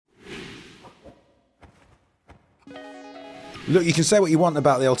Look, you can say what you want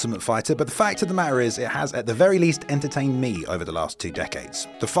about The Ultimate Fighter, but the fact of the matter is it has at the very least entertained me over the last 2 decades.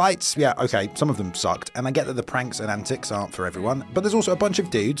 The fights, yeah, okay, some of them sucked, and I get that the pranks and antics aren't for everyone, but there's also a bunch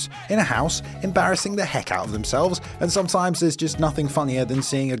of dudes in a house embarrassing the heck out of themselves, and sometimes there's just nothing funnier than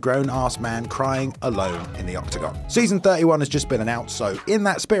seeing a grown-ass man crying alone in the octagon. Season 31 has just been announced, so in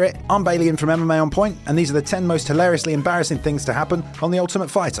that spirit, I'm Balian from MMA On Point, and these are the 10 most hilariously embarrassing things to happen on The Ultimate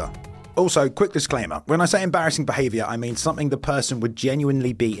Fighter. Also, quick disclaimer, when I say embarrassing behaviour, I mean something the person would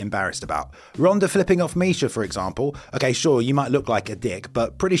genuinely be embarrassed about. Ronda flipping off Misha, for example. Okay, sure, you might look like a dick,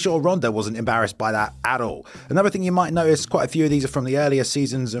 but pretty sure Ronda wasn't embarrassed by that at all. Another thing you might notice, quite a few of these are from the earlier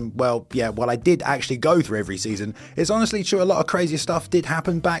seasons, and well, yeah, while I did actually go through every season, it's honestly true a lot of crazy stuff did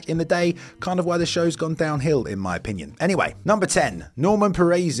happen back in the day, kind of why the show's gone downhill in my opinion. Anyway, number 10, Norman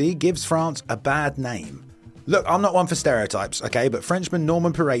Parisi gives France a bad name. Look, I'm not one for stereotypes, okay, but Frenchman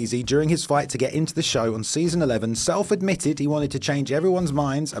Norman Parisi, during his fight to get into the show on season 11, self-admitted he wanted to change everyone's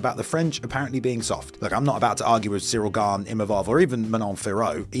minds about the French apparently being soft. Look, I'm not about to argue with Cyril Gane, Imavov, or even Manon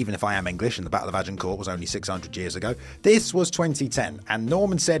Fiorot, even if I am English and the Battle of Agincourt was only 600 years ago. This was 2010, and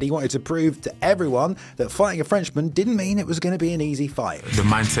Norman said he wanted to prove to everyone that fighting a Frenchman didn't mean it was going to be an easy fight. The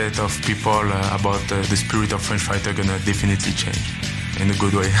mindset of people about the spirit of French fighter gonna definitely change. In a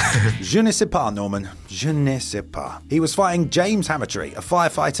good way. Je ne sais pas, Norman. Je ne sais pas. He was fighting James Hammertree, a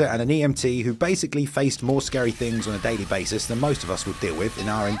firefighter and an EMT who basically faced more scary things on a daily basis than most of us would deal with in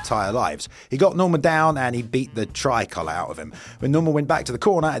our entire lives. He got Norman down and he beat the tricolour out of him. When Norman went back to the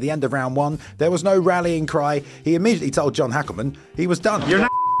corner at the end of round 1, there was no rallying cry. He immediately told John Hackelman he was done. You're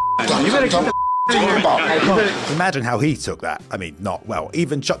not. You better keep the Imagine how he took that. I mean, not well.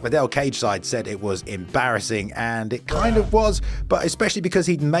 Even Chuck Liddell cage side said it was embarrassing, and it kind of was, but especially because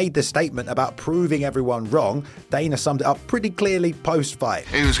he'd made the statement about proving everyone wrong, Dana summed it up pretty clearly post-fight.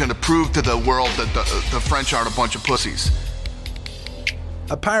 He was going to prove to the world that the French aren't a bunch of pussies.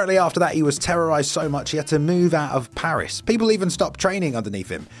 Apparently after that he was terrorised so much he had to move out of Paris. People even stopped training underneath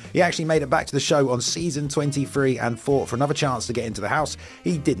him. He actually made it back to the show on season 23 and fought for another chance to get into the house.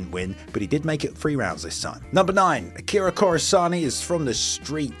 He didn't win, but he did make it 3 rounds this time. Number 9, Akira Kurosani is from the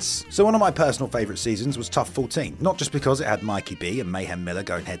streets. So one of my personal favourite seasons was Tough 14, not just because it had Mikey B and Mayhem Miller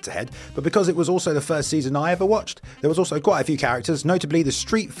going head to head, but because it was also the first season I ever watched. There was also quite a few characters, notably the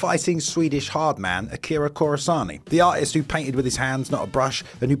street fighting Swedish hard man Akira Kurosani, the artist who painted with his hands, not a brush,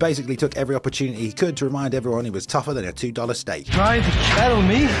 and who basically took every opportunity he could to remind everyone he was tougher than a $2 steak. Trying to battle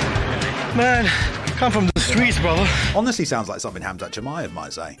me? Man, come from the streets, brother. Honestly sounds like something Hamzat Chimaev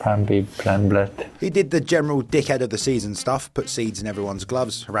might say. Plan B, plan blood. He did the general dickhead of the season stuff, put seeds in everyone's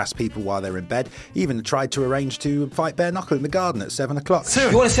gloves, harassed people while they're in bed, even tried to arrange to fight bare knuckle in the garden at 7 o'clock. Sir,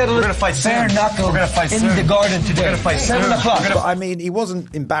 you want to settle it? We're going to fight bare knuckle in the garden today. We're going to fight 7 o'clock. But I mean, he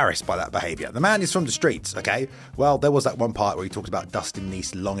wasn't embarrassed by that behaviour. The man is from the streets, okay? Well, there was that one part where he talked about Dustin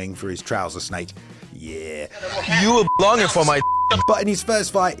Neese longing for his trouser snake. Yeah. You were longing for my But in his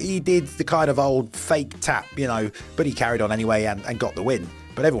first fight, he did the kind of old fake tap, you know, but he carried on anyway and got the win.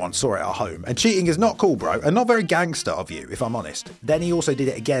 But everyone saw it at home. And cheating is not cool, bro, and not very gangster of you, if I'm honest. Then he also did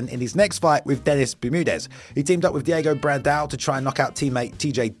it again in his next fight with Dennis Bermudez. He teamed up with Diego Brandao to try and knock out teammate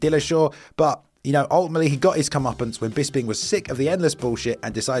TJ Dillashaw, but you know, ultimately he got his comeuppance when Bisping was sick of the endless bullshit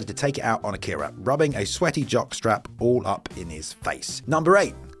and decided to take it out on Akira, rubbing a sweaty jockstrap all up in his face. Number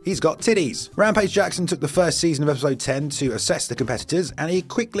 8. He's got titties. Rampage Jackson took the first season of episode 10 to assess the competitors, and he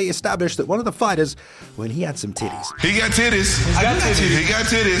quickly established that one of the fighters, well, he had some titties. He got titties. He got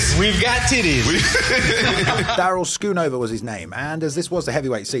titties. We've got titties. Daryl Schoonover was his name, and as this was the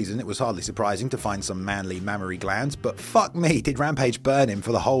heavyweight season, it was hardly surprising to find some manly mammary glands, but fuck me, did Rampage burn him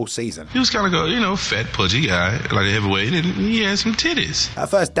for the whole season. He was kind of fat, pudgy guy, like a heavyweight, and he had some titties.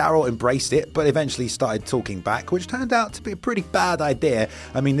 At first, Daryl embraced it, but eventually started talking back, which turned out to be a pretty bad idea.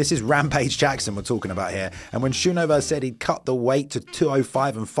 I mean, this is Rampage Jackson we're talking about here, and when Schoonover said he'd cut the weight to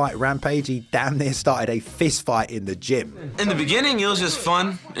 205 and fight Rampage, he damn near started a fist fight in the gym. In the beginning, it was just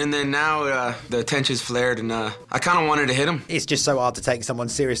fun, and then now the tension's flared, and I kind of wanted to hit him. It's just so hard to take someone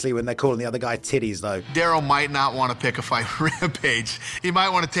seriously when they're calling the other guy titties, though. Daryl might not want to pick a fight with Rampage. He might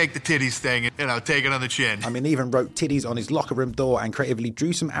want to take the titties thing and, take it on the chin. I mean, they even wrote titties on his locker room door and creatively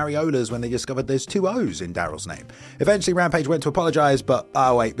drew some areolas when they discovered there's 2 O's in Daryl's name. Eventually, Rampage went to apologise, but,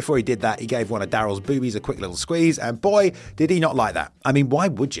 wait, before he did that, he gave one of Daryl's boobies a quick little squeeze, and boy, did he not like that. I mean, why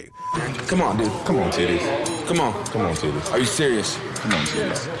would you? Come on, dude. Come on, titties. Come on, titties. Are you serious? Come on,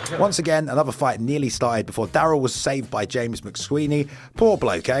 titties. Once again, another fight nearly started before Daryl was saved by James McSweeney. Poor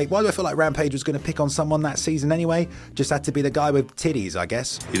bloke, eh? Why do I feel like Rampage was going to pick on someone that season anyway? Just had to be the guy with titties, I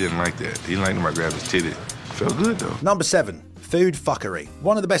guess. He didn't like that. He didn't like him I grabbed his titty. Felt good, though. Number 7. Food fuckery.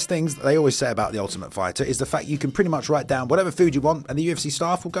 One of the best things that they always say about The Ultimate Fighter is the fact you can pretty much write down whatever food you want and the UFC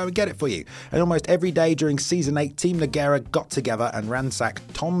staff will go and get it for you. And almost every day during Season 8, Team Nogueira got together and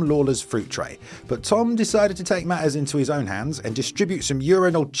ransacked Tom Lawler's fruit tray. But Tom decided to take matters into his own hands and distribute some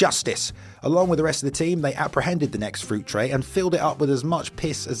urinal justice. Along with the rest of the team, they apprehended the next fruit tray and filled it up with as much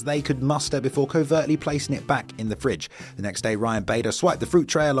piss as they could muster before covertly placing it back in the fridge. The next day, Ryan Bader swiped the fruit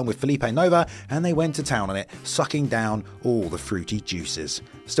tray along with Felipe Nova, and they went to town on it, sucking down all the fruity juices.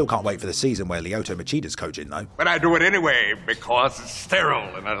 Still can't wait for the season where Lyoto Machida's coaching, though. But I do it anyway because it's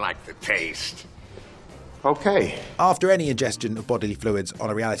sterile and I like the taste. Okay. After any ingestion of bodily fluids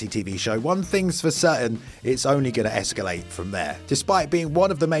on a reality TV show, one thing's for certain, it's only going to escalate from there. Despite being one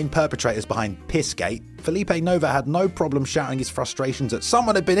of the main perpetrators behind Pissgate, Felipe Nova had no problem shouting his frustrations that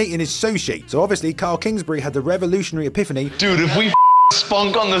someone had been eating his sushi. So obviously Carl Kingsbury had the revolutionary epiphany, dude, if we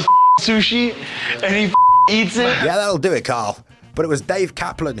spunk on the sushi and he eats it... Yeah, that'll do it, Carl. But it was Dave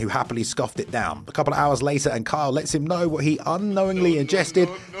Kaplan who happily scoffed it down. A couple of hours later, and Kyle lets him know what he unknowingly ingested,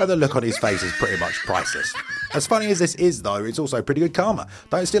 and the look on his face is pretty much priceless. As funny as this is, though, it's also pretty good karma.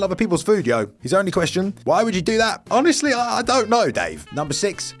 Don't steal other people's food, yo. His only question, why would you do that? Honestly, I don't know, Dave. Number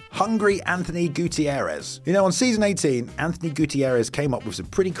 6, Hungry Anthony Gutierrez. You know, on Season 18, Anthony Gutierrez came up with some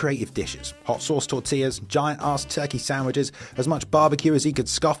pretty creative dishes. Hot sauce tortillas, giant-ass turkey sandwiches, as much barbecue as he could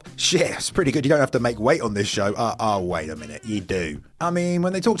scoff. Shit, it's pretty good. You don't have to make weight on this show. Oh, wait a minute, you do. I mean,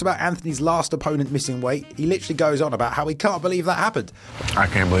 when they talked about Anthony's last opponent missing weight, he literally goes on about how he can't believe that happened. I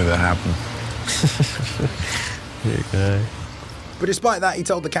can't believe that happened. Okay. But despite that, he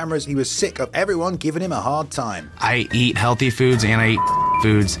told the cameras he was sick of everyone giving him a hard time. I eat healthy foods and I eat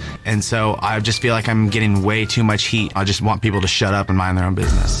foods, and so I just feel like I'm getting way too much heat. I just want people to shut up and mind their own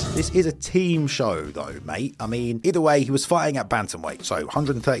business. This is a team show though, mate. I mean, either way, he was fighting at bantamweight, so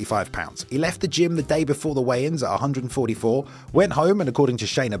 135 pounds. He left the gym the day before the weigh-ins at 144, went home and, according to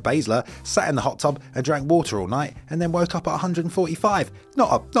Shayna Baszler, sat in the hot tub and drank water all night, and then woke up at 145.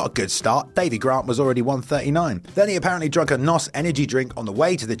 Not a good start. Davey Grant was already 139. Then he apparently drank a NOS energy drink on the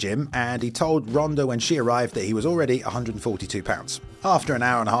way to the gym, and he told Ronda when she arrived that he was already 142 pounds. After an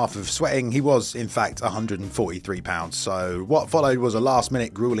hour and a half of sweating, he was, in fact, 143 pounds, so what followed was a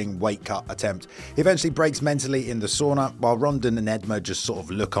last-minute grueling weight cut attempt. He eventually breaks mentally in the sauna, while Rondon and Edma just sort of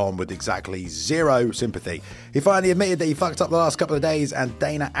look on with exactly zero sympathy. He finally admitted that he fucked up the last couple of days, and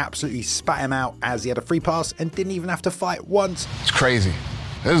Dana absolutely spat him out as he had a free pass and didn't even have to fight once. It's crazy.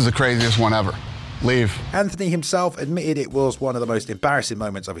 This is the craziest one ever. Leave. Anthony himself admitted it was one of the most embarrassing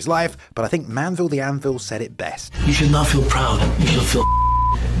moments of his life, but I think Manville the Anvil said it best. You should not feel proud. You should feel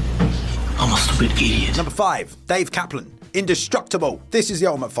I'm a stupid idiot. Number 5, Dave Kaplan. Indestructible. This is The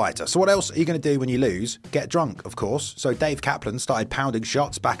Ultimate Fighter. So what else are you going to do when you lose? Get drunk, of course. So Dave Kaplan started pounding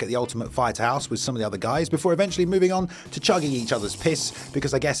shots back at the Ultimate Fighter house with some of the other guys before eventually moving on to chugging each other's piss,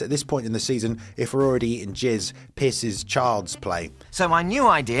 because I guess at this point in the season, if we're already eating jizz, piss is child's play. So my new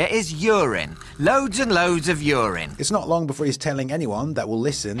idea is urine. Loads and loads of urine. It's not long before he's telling anyone that will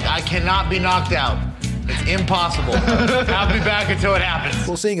listen, I cannot be knocked out. It's impossible. I'll be back until it happens.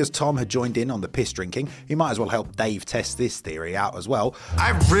 Well, seeing as Tom had joined in on the piss drinking, he might as well help Dave test this theory out as well.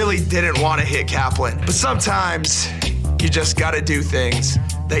 I really didn't want to hit Kaplan, but sometimes you just gotta do things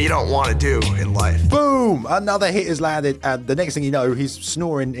that you don't want to do in life. Boom! Another hit is landed, and the next thing you know, he's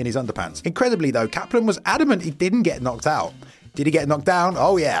snoring in his underpants. Incredibly though, Kaplan was adamant he didn't get knocked out. Did he get knocked down?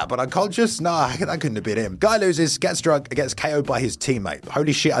 Oh yeah, but unconscious? Nah, that couldn't have been him. Guy loses, gets drunk, and gets KO'd by his teammate.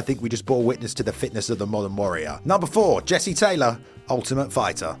 Holy shit, I think we just bore witness to the fitness of the modern warrior. Number 4, Jesse Taylor, Ultimate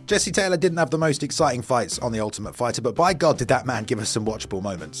Fighter. Jesse Taylor didn't have the most exciting fights on The Ultimate Fighter, but by God did that man give us some watchable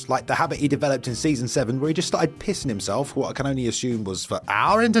moments. Like the habit he developed in Season 7 where he just started pissing himself, what I can only assume was for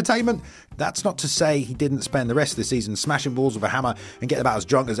our entertainment. That's not to say he didn't spend the rest of the season smashing walls with a hammer and get about as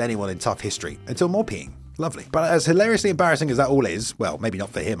drunk as anyone in tough history, until more peeing. Lovely. But as hilariously embarrassing as that all is, well, maybe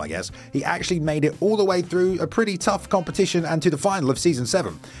not for him, I guess, he actually made it all the way through a pretty tough competition and to the final of Season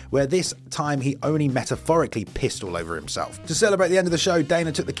 7, where this time he only metaphorically pissed all over himself. To celebrate the end of the show,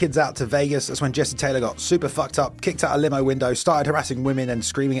 Dana took the kids out to Vegas. That's when Jesse Taylor got super fucked up, kicked out a limo window, started harassing women and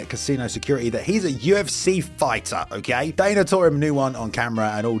screaming at casino security that he's a UFC fighter, okay? Dana tore him a new one on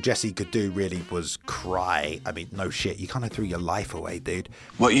camera, and all Jesse could do really was cry. I mean, no shit, you kind of threw your life away, dude.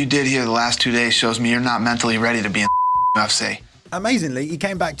 What you did here the last 2 days shows me you're not mentally ready to be in UFC. Amazingly, he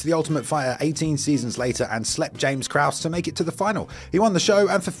came back to The Ultimate Fighter 18 seasons later and slept James Krause to make it to the final. He won the show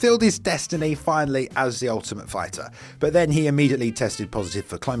and fulfilled his destiny finally as The Ultimate Fighter. But then he immediately tested positive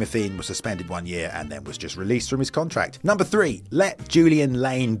for clomiphene, was suspended 1 year, and then was just released from his contract. Number 3, let Julian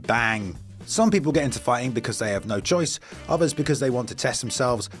Lane bang. Some people get into fighting because they have no choice, others because they want to test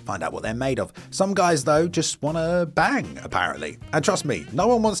themselves, find out what they're made of. Some guys, though, just want to bang, apparently. And trust me, no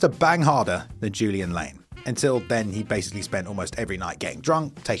one wants to bang harder than Julian Lane. Until then, he basically spent almost every night getting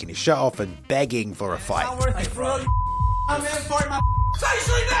drunk, taking his shirt off and begging for a fight.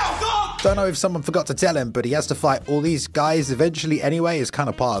 Don't know if someone forgot to tell him, but he has to fight all these guys eventually anyway as kind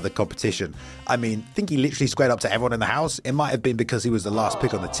of part of the competition. I mean, I think he literally squared up to everyone in the house. It might have been because he was the last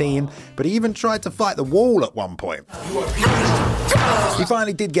pick on the team, but he even tried to fight the wall at one point. He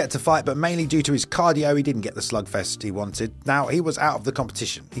finally did get to fight, but mainly due to his cardio, he didn't get the slugfest he wanted. Now, he was out of the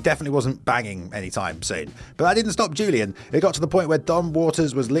competition. He definitely wasn't banging anytime soon. But that didn't stop Julian. It got to the point where Don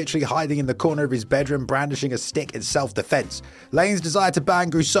Waters was literally hiding in the corner of his bedroom, brandishing a stick in self-defense. Lane's desire to bang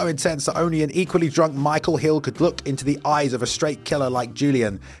grew so intense that only an equally drunk Michael Hill could look into the eyes of a straight killer like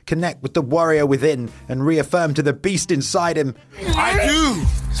Julian, connect with the warrior within, and reaffirm to the beast inside him, I do!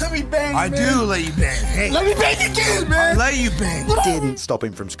 Let me bang, I do let you bang. Hey. Let me bang again, man! Let you bang. Didn't stop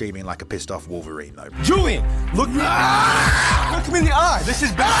him from screaming like a pissed off Wolverine, though. Julian, look me. Look him in the eye. This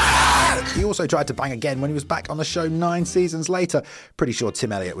is bad. He also tried to bang again when he was back on the show 9 seasons later. Pretty sure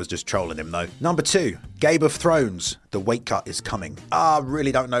Tim Elliott was just trolling him, though. Number 2, Gabe of Thrones. The weight cut is coming. I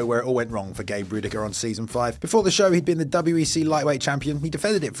really don't know where it all went wrong for Gabe Rudiger on season 5. Before the show, he'd been the WEC lightweight champion. He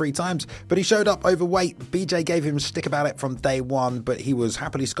defended it 3 times, but he showed up overweight. BJ gave him a stick about it from day 1, but he was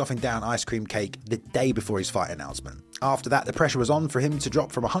happily scoffing down ice cream cake the day before his fight announcement. After that, the pressure was on for him to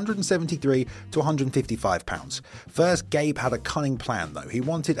drop from 173 to 155 pounds. First, Gabe had a cunning plan, though. He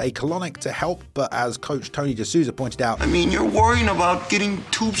wanted a colonic to help, but as coach Tony D'Souza pointed out, I mean, you're worrying about getting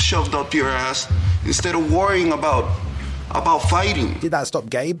tubes shoved up your ass instead of worrying about fighting. Did that stop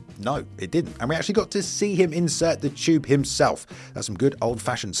Gabe? No, it didn't. And we actually got to see him insert the tube himself. That's some good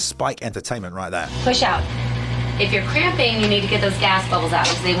old-fashioned Spike entertainment right there. Push out. If you're cramping, you need to get those gas bubbles out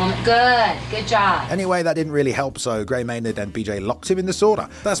because they won't. Good job. Anyway, that didn't really help, so Gray Maynard and BJ locked him in the sauna.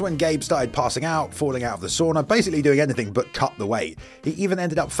 That's when Gabe started passing out, falling out of the sauna, basically doing anything but cut the weight. He even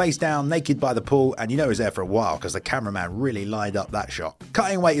ended up face down, naked by the pool, and you know he was there for a while because the cameraman really lined up that shot.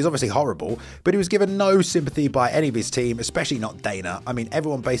 Cutting weight is obviously horrible, but he was given no sympathy by any of his team, especially not Dana. I mean,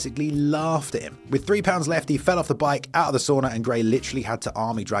 everyone basically laughed at him. With 3 pounds left, he fell off the bike, out of the sauna, and Gray literally had to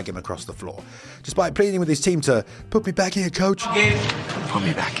army drag him across the floor. Despite pleading with his team to put me back in, coach. Gabe, put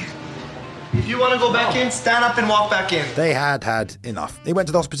me back in. If you want to go back in, stand up and walk back in. They had enough. He went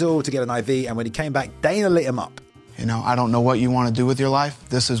to the hospital to get an IV, and when he came back, Dana lit him up. You know, I don't know what you want to do with your life.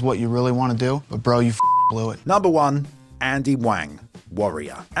 This is what you really want to do. But bro, you blew it. Number 1, Andy Wang.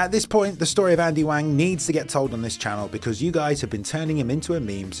 Warrior. At this point, the story of Andy Wang needs to get told on this channel because you guys have been turning him into a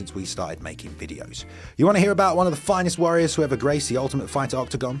meme since we started making videos. You want to hear about one of the finest warriors who ever graced the Ultimate Fighter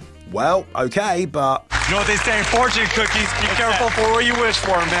octagon? Well, okay, but... You know what they say, fortune cookies, be careful for what you wish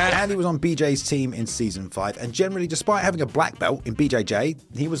for, man. Andy was on BJ's team in Season 5, and generally, despite having a black belt in BJJ,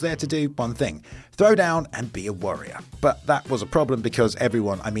 he was there to do one thing: throw down and be a warrior. But that was a problem because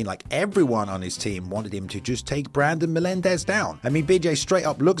everyone on his team wanted him to just take Brandon Melendez down. I mean, BJ straight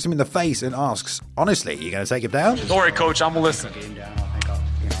up looks him in the face and asks, honestly, you going to take him down? Don't worry, coach, I'm listening.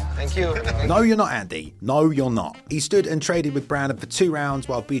 Thank you. No, you're not, Andy. No, you're not. He stood and traded with Brandon for 2 rounds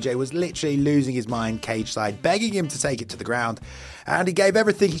while BJ was literally losing his mind cage side, begging him to take it to the ground. And he gave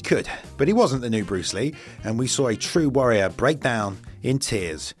everything he could. But he wasn't the new Bruce Lee, and we saw a true warrior break down in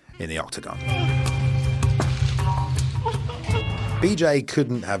tears in the octagon. BJ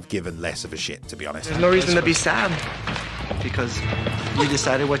couldn't have given less of a shit, to be honest. There's no reason to be sad because you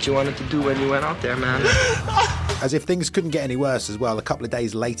decided what you wanted to do when you went out there, man. As if things couldn't get any worse as well, a couple of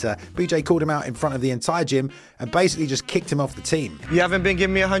days later, BJ called him out in front of the entire gym and basically just kicked him off the team. You haven't been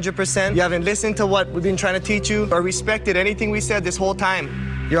giving me 100%. You haven't listened to what we've been trying to teach you or respected anything we said this whole time.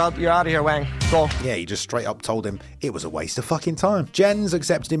 You're out of here, Wang. Go. Yeah, he just straight up told him it was a waste of fucking time. Jens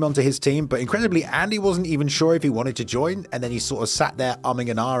accepted him onto his team, but incredibly, Andy wasn't even sure if he wanted to join, and then he sort of sat there umming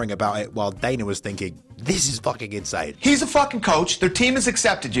and ahhing about it while Dana was thinking, this is fucking insane. He's a fucking coach. Their team has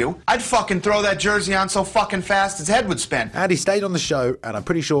accepted you. I'd fucking throw that jersey on so fucking fast his head would spin. Andy stayed on the show, and I'm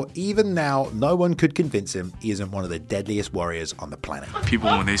pretty sure even now, no one could convince him he isn't one of the deadliest warriors on the planet. People,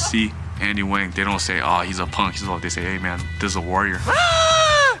 when they see Andy Wang, they don't say, oh, he's a punk. They say, hey, man, this is a warrior.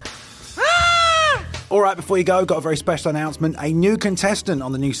 All right, before you go, got a very special announcement. A new contestant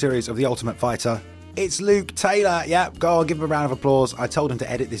on the new series of The Ultimate Fighter. It's Luke Taylor. Yeah, go on, give him a round of applause. I told him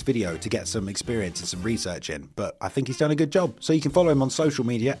to edit this video to get some experience and some research in, but I think he's done a good job. So you can follow him on social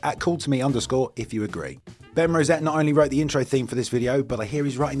media at @CallToMe_ if you agree. Ben Rosette not only wrote the intro theme for this video, but I hear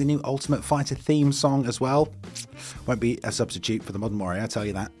he's writing the new Ultimate Fighter theme song as well. Won't be a substitute for the Modern Warrior, I tell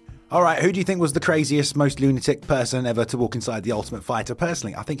you that. All right, who do you think was the craziest, most lunatic person ever to walk inside The Ultimate Fighter?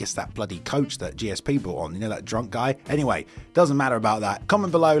 Personally, I think it's that bloody coach that GSP brought on. You know, that drunk guy? Anyway, doesn't matter about that.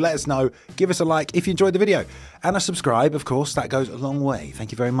 Comment below, let us know. Give us a like if you enjoyed the video. And a subscribe, of course. That goes a long way.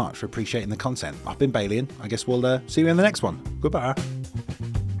 Thank you very much for appreciating the content. I've been Balian. I guess we'll see you in the next one. Goodbye.